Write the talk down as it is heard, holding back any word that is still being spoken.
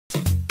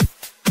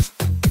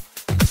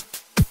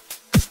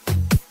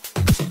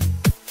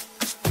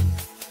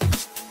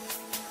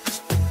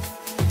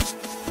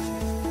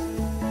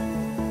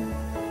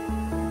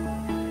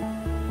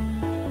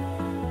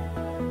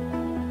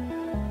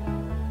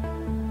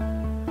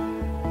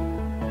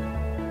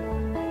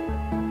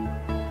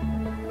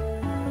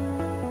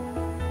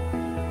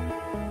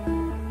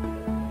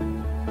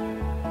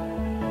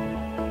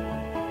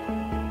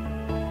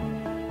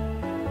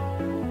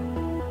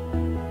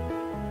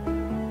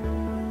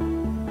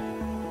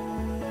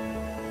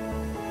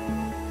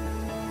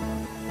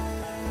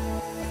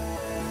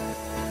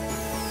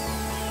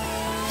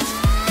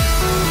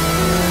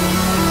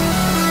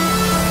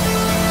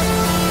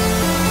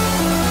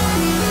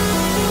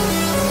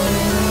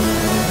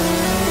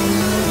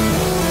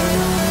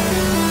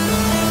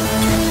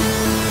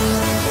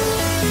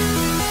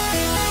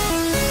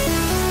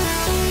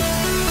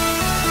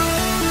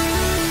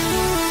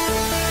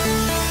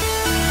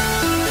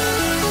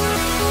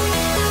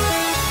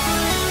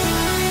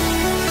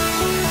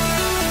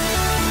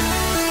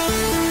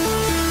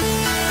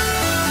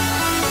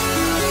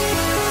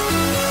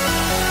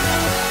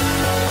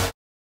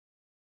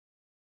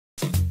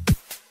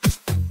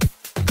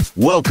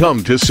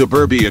Welcome to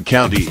Suburbia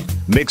County,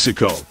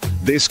 Mexico.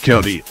 This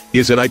county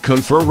is an icon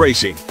for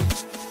racing.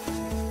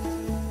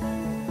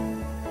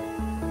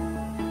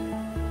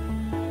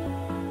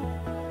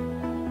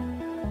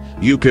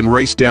 You can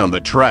race down the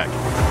track,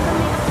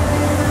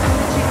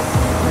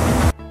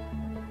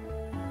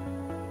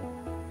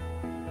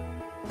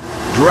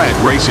 drag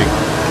racing,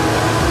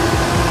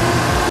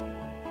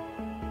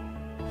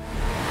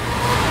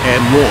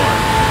 and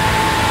more.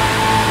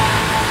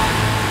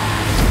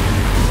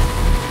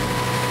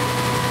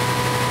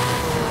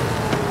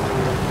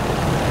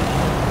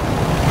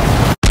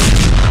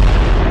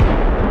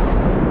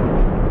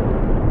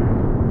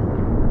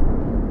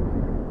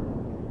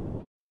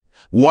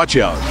 Watch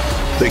out!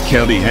 The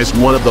county has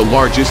one of the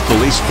largest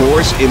police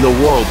force in the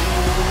world.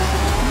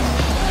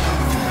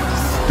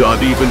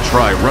 Don't even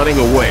try running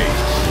away.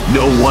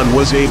 No one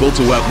was able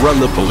to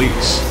outrun the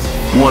police.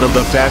 One of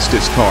the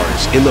fastest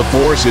cars in the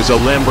force is a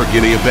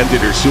Lamborghini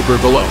Aventador Super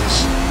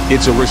Veloce.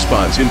 It's a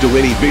response into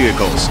any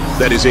vehicles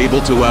that is able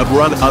to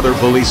outrun other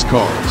police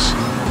cars.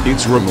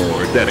 It's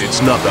rumored that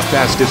it's not the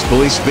fastest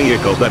police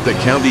vehicle that the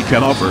county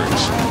can offer.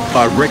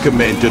 I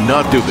recommend to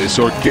not do this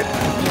or get...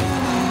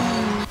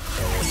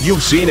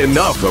 You've seen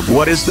enough of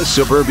what is the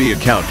Suburbia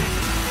County,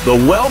 the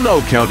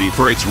well-known county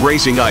for its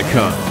racing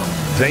icon.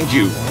 Thank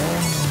you. In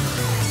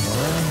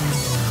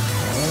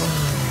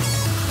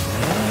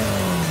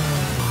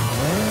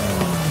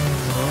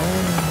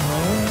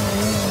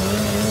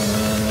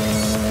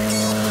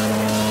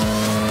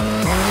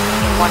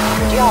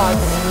 100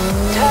 yards,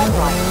 turn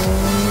right.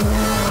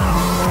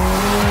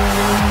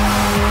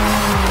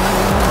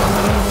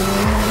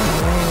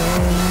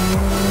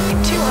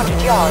 In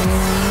 200 yards,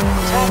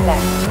 turn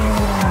left.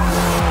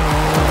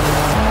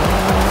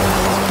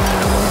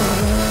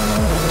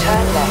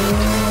 Turn left.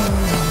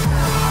 In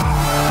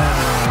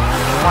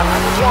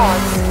 100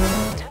 yards.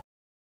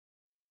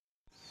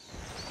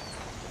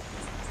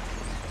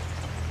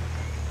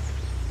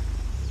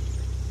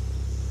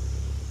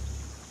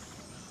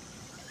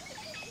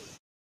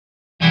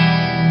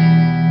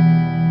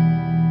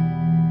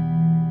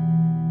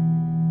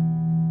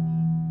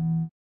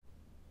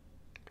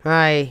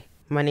 Hi,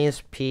 my name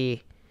is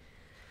P.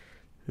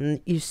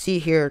 You see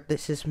here,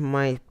 this is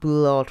my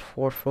Blue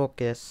Ford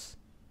Focus.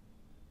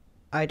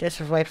 I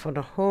just arrived from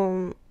the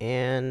home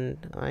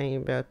and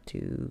I'm about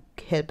to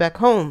head back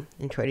home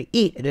and try to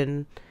eat, and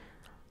then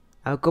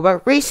I'll go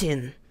back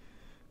racing.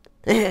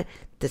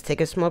 Just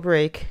take a small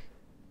break.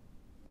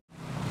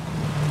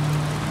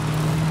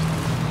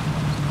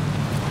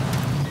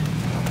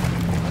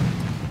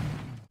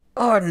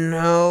 Oh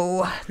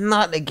no,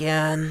 not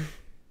again.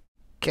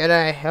 Can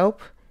I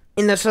help?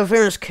 In the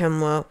surveillance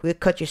camera, we'll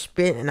cut your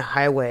spin in the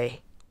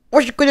highway.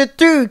 What you gonna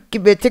do?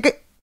 Give me a ticket?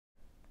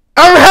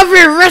 I'll have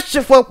you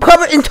arrested for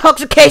public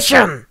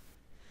intoxication!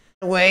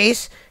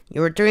 Anyways, you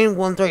were doing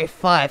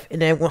 135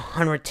 and then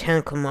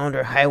 110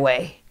 km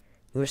highway.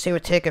 You receive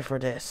a ticket for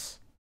this.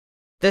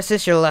 This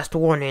is your last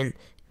warning.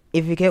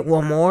 If you get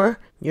one more,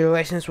 your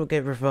license will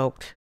get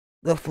revoked.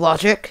 With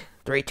logic,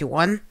 3, 2,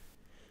 1.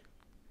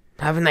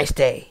 Have a nice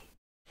day.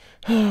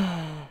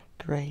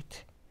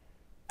 Great.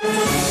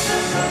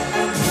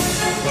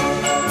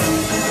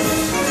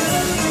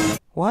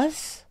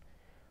 What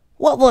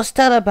was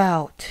that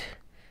about?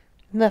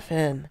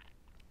 Nothing.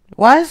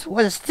 What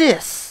is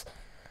this?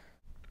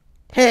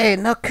 Hey,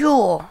 not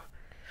cool.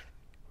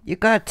 You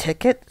got a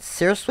ticket?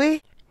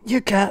 Seriously?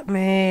 You got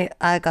me.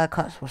 I got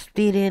caught for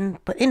speeding.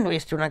 But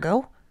anyways, do I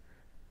go?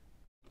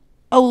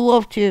 I would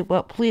love to,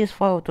 but please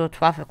follow the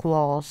traffic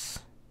laws.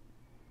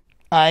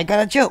 I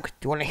got a joke.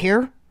 Do you want to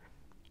hear?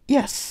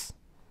 Yes.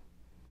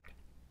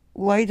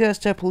 Why does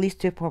the police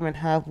department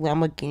have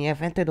Lamborghini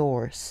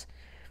Aventadors?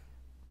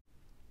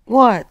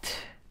 What?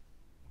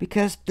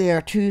 Because they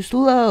are too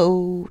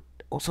slow.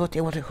 Also,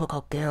 they want to hook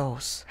up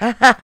girls.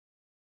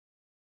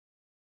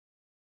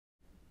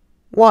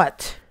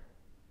 What?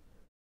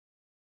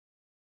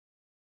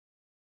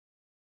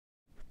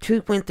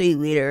 2.3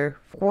 liter,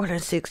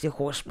 460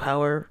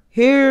 horsepower.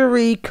 Here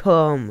we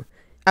come.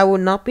 I will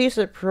not be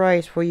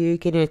surprised for you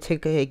getting a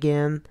ticket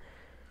again.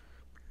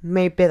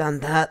 May bet on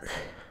that.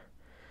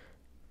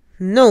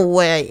 No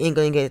way I ain't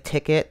gonna get a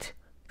ticket.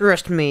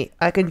 Trust me,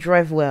 I can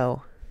drive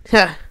well.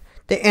 Ha!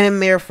 The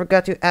animator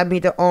forgot to add me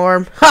the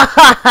arm. Ha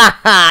ha ha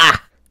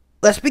ha!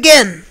 Let's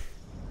begin!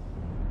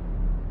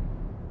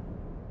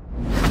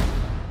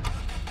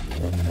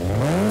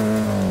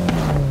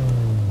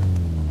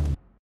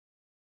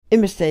 A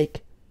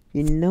mistake.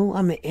 You know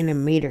I'm an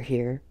animator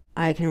here.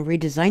 I can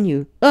redesign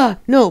you.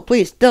 No,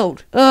 please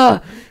don't. I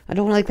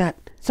don't like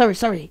that.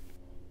 Sorry.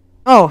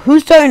 Oh,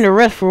 who's driving the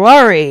red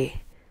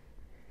Ferrari?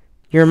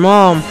 Your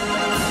mom.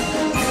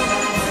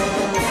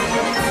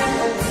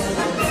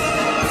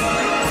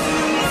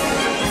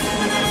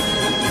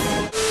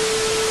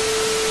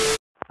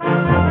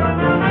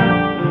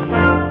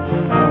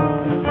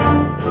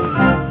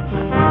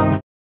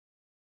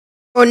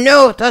 Oh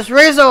no, that's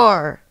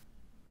Razor!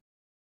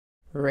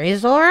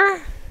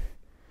 Razor?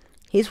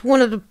 He's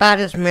one of the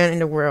baddest men in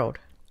the world.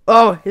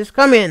 Oh, he's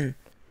coming!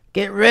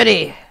 Get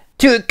ready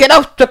to get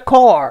out the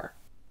car!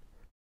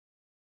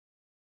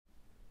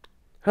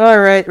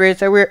 Alright,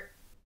 Racer, we're...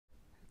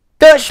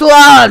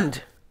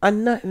 Deutschland!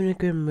 I'm not in a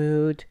good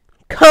mood.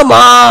 Come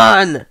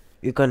on!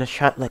 You're gonna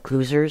shout like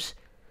losers?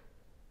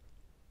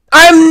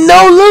 I'm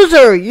no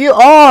loser! You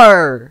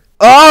are!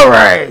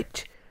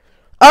 Alright!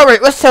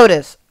 Alright, let's settle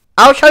this.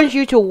 I'll challenge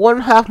you to a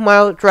 1.5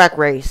 mile drag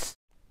race.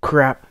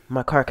 Crap,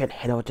 my car can't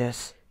handle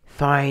this.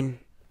 Fine,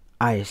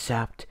 I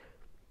accept.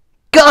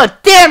 God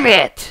damn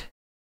it!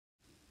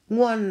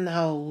 1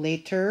 hour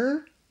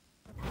later...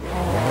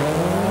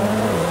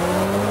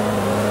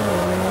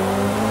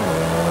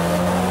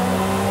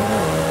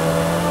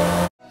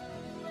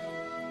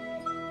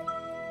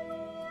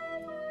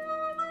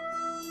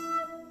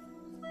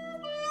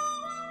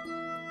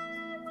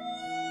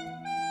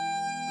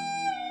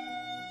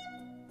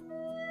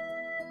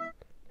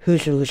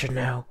 Who's the loser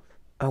now?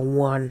 I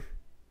won.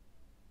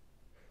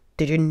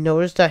 Did you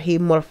notice that he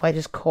modified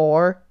his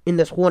car in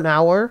this 1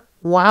 hour?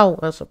 Wow,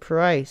 I'm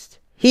surprised.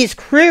 He's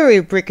clearly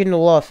breaking the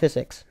law of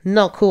physics.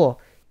 Not cool.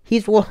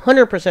 He's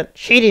 100%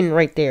 cheating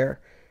right there.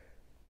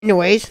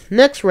 Anyways,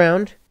 next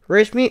round,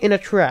 race me in a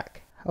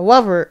track.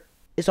 However,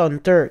 it's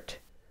on dirt.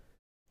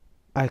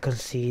 I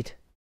concede.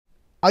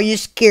 Are you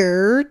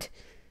scared?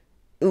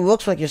 It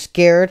looks like you're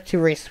scared to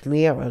race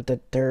me out of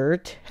the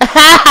dirt. Ha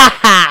ha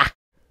ha!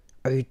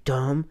 Are you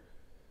dumb?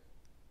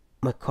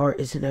 My car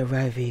isn't a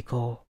ride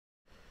vehicle.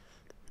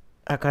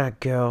 I gotta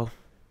go.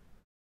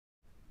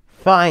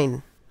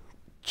 Fine,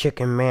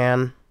 chicken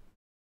man.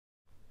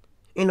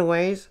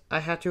 Anyways, I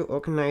have to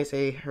organize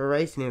a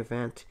Horizon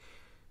event.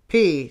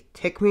 P,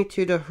 take me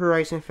to the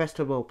Horizon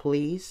Festival,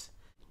 please.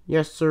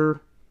 Yes,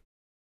 sir.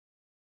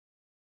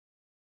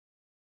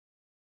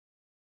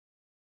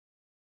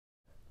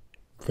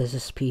 This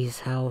is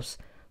P's house.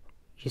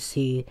 You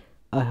see,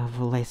 I have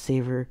a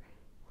lightsaber.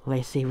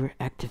 Lightsaber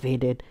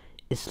activated.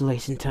 It's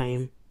license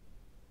time.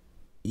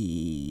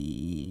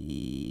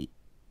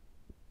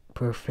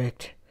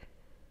 Perfect.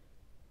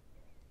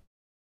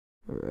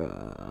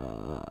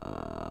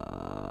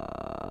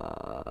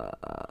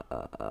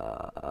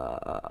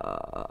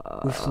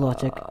 With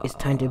logic, it's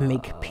time to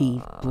make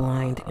P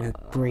blind in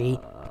 3,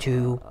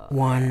 2,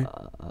 1.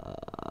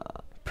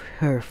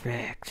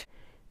 Perfect.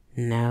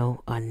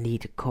 Now I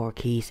need the car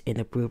keys in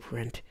the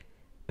blueprint.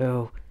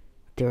 Oh,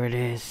 there it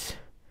is.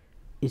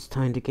 It's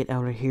time to get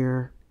out of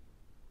here.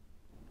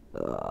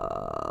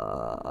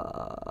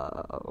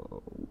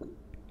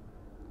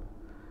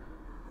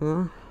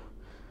 Huh?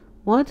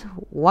 What?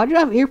 Why do you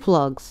have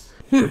earplugs?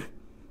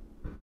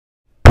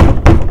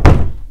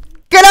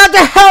 Get out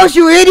the house,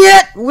 you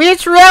idiot! We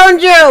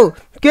surround you!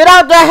 Get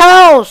out the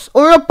house,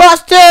 or you're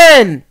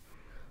busted!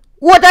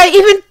 What'd I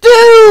even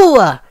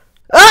do?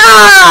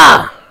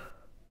 Ah!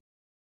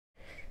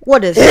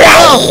 What is Enough!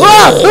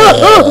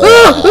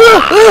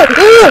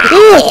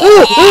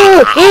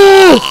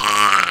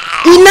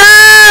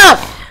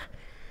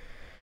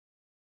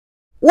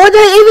 What did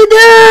I even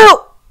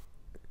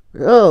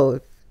do? Oh,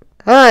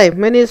 hi,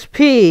 my name is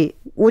P.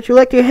 Would you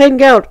like to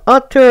hang out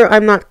after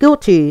I'm not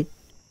guilty?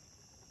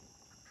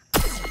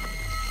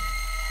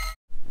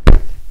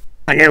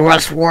 Any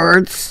last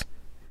words,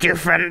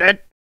 defendant?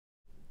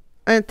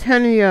 I'm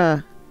telling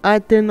you, I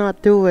did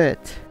not do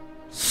it.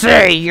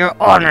 Say, Your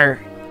Honor.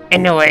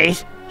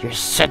 Anyways, you're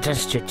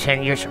sentenced to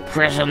 10 years in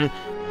prison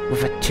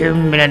with a $2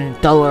 million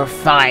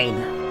fine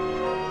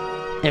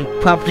and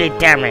property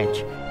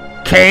damage.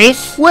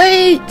 Case?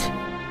 Wait!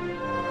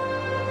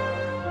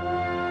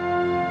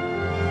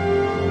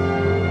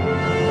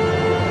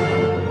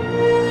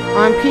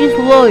 I'm P's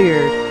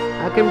lawyer.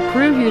 I can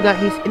prove you that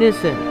he's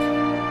innocent.